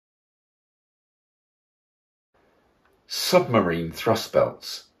submarine thrust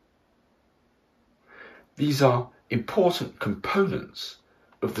belts. These are important components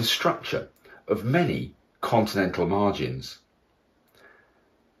of the structure of many continental margins.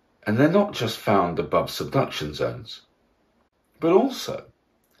 And they're not just found above subduction zones, but also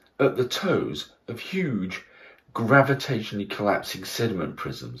at the toes of huge gravitationally collapsing sediment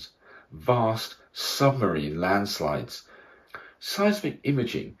prisms, vast submarine landslides. Seismic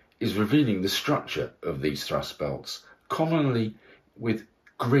imaging is revealing the structure of these thrust belts, commonly with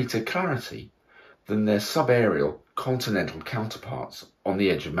greater clarity than their subaerial continental counterparts on the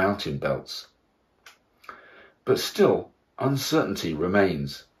edge of mountain belts. But still, uncertainty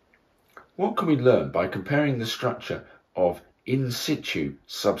remains. What can we learn by comparing the structure of in situ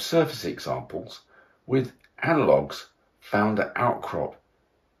subsurface examples with analogues found at outcrop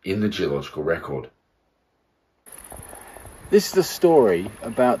in the geological record? This is the story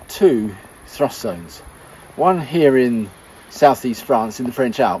about two thrust zones, one here in southeast France in the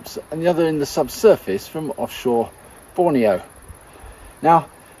French Alps and the other in the subsurface from offshore Borneo. Now,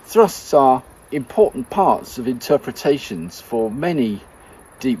 thrusts are important parts of interpretations for many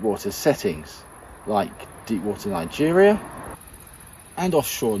deepwater settings like deepwater Nigeria and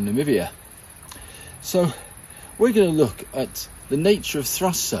offshore Namibia. So we're going to look at the nature of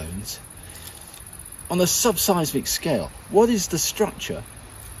thrust zones on a subseismic scale. What is the structure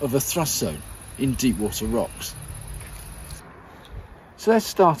of a thrust zone in deepwater rocks? So let's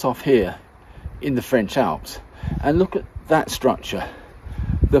start off here in the French Alps and look at that structure,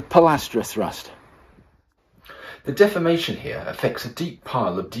 the pilastra thrust. The deformation here affects a deep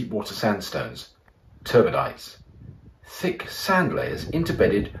pile of deepwater sandstones, turbidites, thick sand layers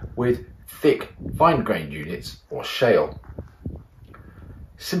interbedded with thick fine-grained units or shale,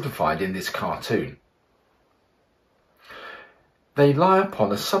 simplified in this cartoon. They lie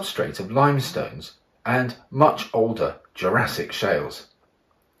upon a substrate of limestones and much older Jurassic shales.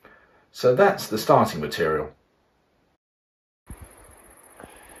 So that's the starting material.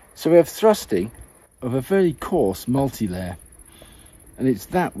 So we have thrusting of a very coarse multi-layer, and it's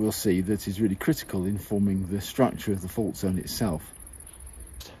that we'll see that is really critical in forming the structure of the fault zone itself.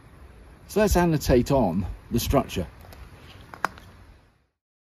 So let's annotate on the structure.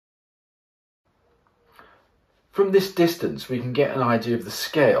 From this distance we can get an idea of the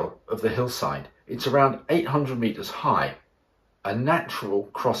scale of the hillside. It's around 800 metres high, a natural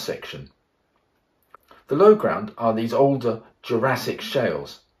cross-section. The low ground are these older Jurassic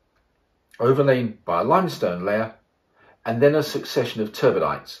shales, overlain by a limestone layer and then a succession of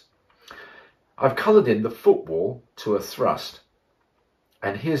turbidites. I've coloured in the footwall to a thrust,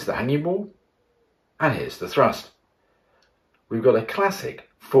 and here's the hanging wall and here's the thrust. We've got a classic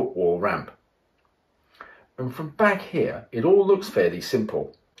footwall ramp. And from back here it all looks fairly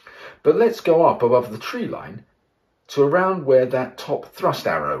simple. But let's go up above the tree line to around where that top thrust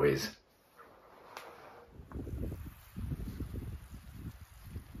arrow is.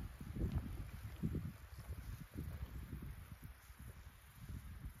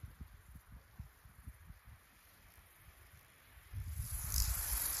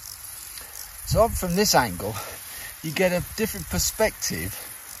 So up from this angle you get a different perspective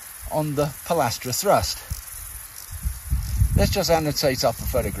on the pilastra thrust. Let's just annotate up a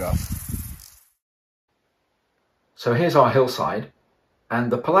photograph. So here's our hillside,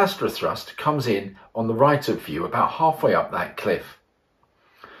 and the pilastra thrust comes in on the right of view about halfway up that cliff.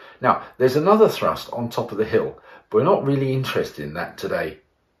 Now there's another thrust on top of the hill, but we're not really interested in that today.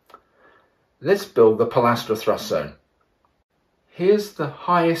 Let's build the pilastra thrust zone. Here's the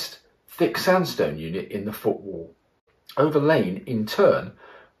highest thick sandstone unit in the footwall, overlain in turn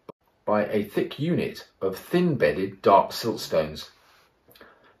by a thick unit of thin-bedded dark siltstones.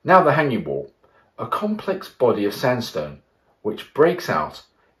 Now the hanging wall, a complex body of sandstone which breaks out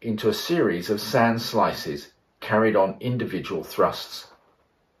into a series of sand slices carried on individual thrusts.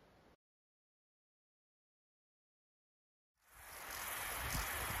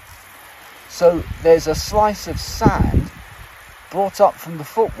 So there's a slice of sand brought up from the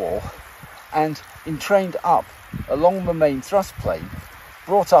footwall and entrained up along the main thrust plane,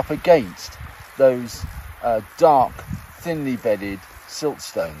 brought up against those dark, thinly bedded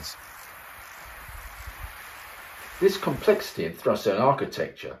siltstones. This complexity in thrust zone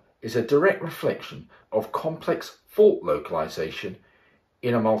architecture is a direct reflection of complex fault localization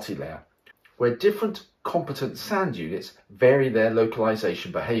in a multi-layer, where different competent sand units vary their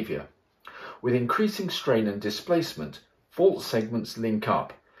localization behavior. With increasing strain and displacement, fault segments link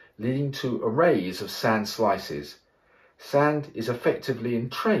up, leading to arrays of sand slices. Sand is effectively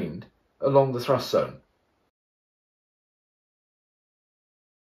entrained along the thrust zone.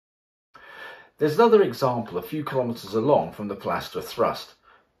 There's another example a few kilometres along from the plaster thrust.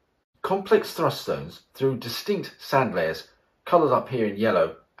 Complex thrust zones through distinct sand layers, coloured up here in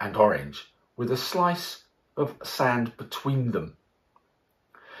yellow and orange, with a slice of sand between them.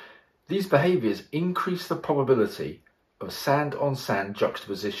 These behaviours increase the probability of sand-on-sand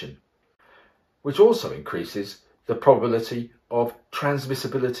juxtaposition, which also increases the probability of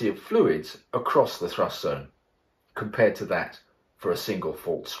transmissibility of fluids across the thrust zone, compared to that for a single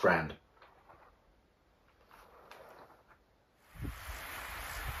fault strand.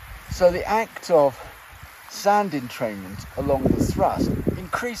 So the act of sand entrainment along the thrust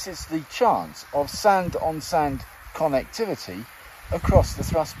increases the chance of sand-on-sand connectivity across the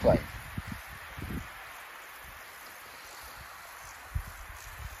thrust plane.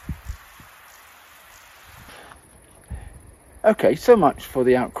 Okay, so much for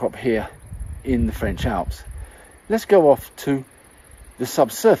the outcrop here in the French Alps. Let's go off to the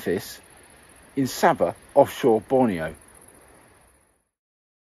subsurface in Sabah, offshore Borneo.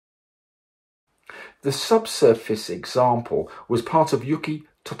 The subsurface example was part of Yuki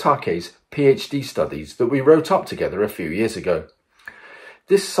Totake's PhD studies that we wrote up together a few years ago.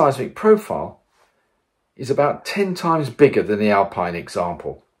 This seismic profile is about 10 times bigger than the Alpine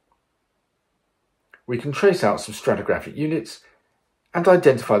example. We can trace out some stratigraphic units and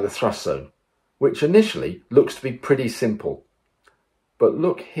identify the thrust zone, which initially looks to be pretty simple. But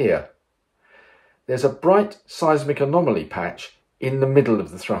look here. There's a bright seismic anomaly patch in the middle of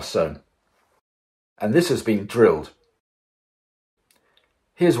the thrust zone, and this has been drilled.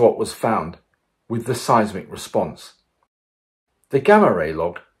 Here's what was found with the seismic response. The gamma ray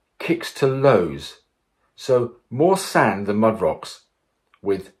log kicks to lows, so more sand than mud rocks,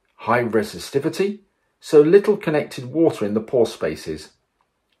 with high resistivity, so little connected water in the pore spaces,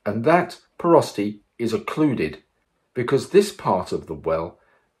 and that porosity is occluded because this part of the well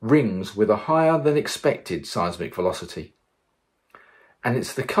rings with a higher than expected seismic velocity. And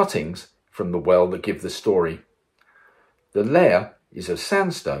it's the cuttings from the well that give the story. The layer is of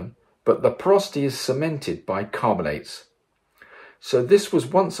sandstone, but the porosity is cemented by carbonates. So this was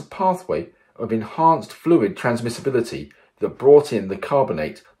once a pathway of enhanced fluid transmissibility that brought in the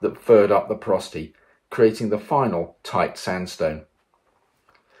carbonate that furred up the porosity, creating the final tight sandstone.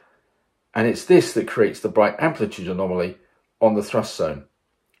 And it's this that creates the bright amplitude anomaly on the thrust zone,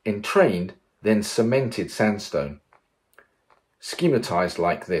 entrained, then cemented sandstone, schematized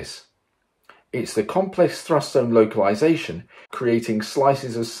like this. It's the complex thrust zone localization creating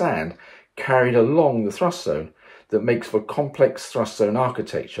slices of sand carried along the thrust zone that makes for complex thrust zone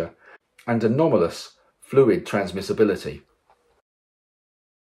architecture and anomalous fluid transmissibility.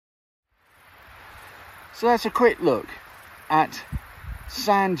 So that's a quick look at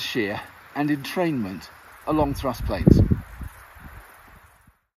sand shear and entrainment along thrust planes.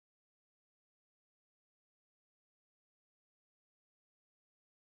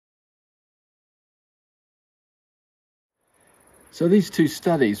 So these two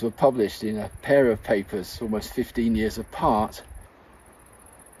studies were published in a pair of papers almost 15 years apart.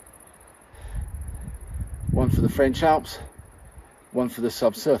 One for the French Alps, one for the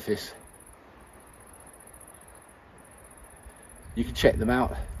subsurface. You can check them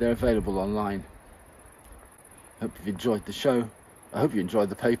out, they're available online. I hope you've enjoyed the show. I hope you enjoyed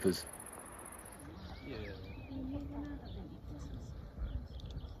the papers. Yeah.